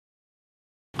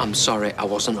I'm sorry I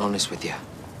wasn't honest with you.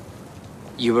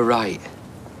 You were right.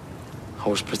 I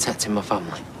was protecting my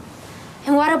family.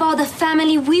 And what about the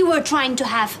family we were trying to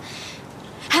have?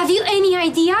 Have you any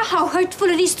idea how hurtful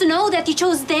it is to know that you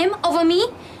chose them over me?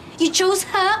 You chose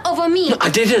her over me. No, I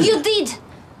didn't. You did.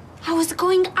 I was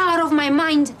going out of my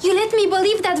mind. You let me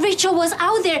believe that Rachel was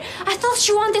out there. I thought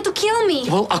she wanted to kill me.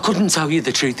 Well, I couldn't tell you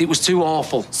the truth. It was too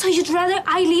awful. So you'd rather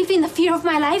I live in the fear of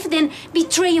my life than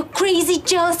betray your crazy,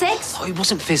 jealous ex? Oh, it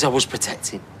wasn't Fizz I was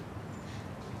protecting.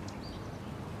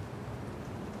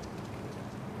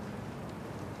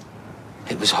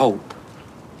 It was Hope.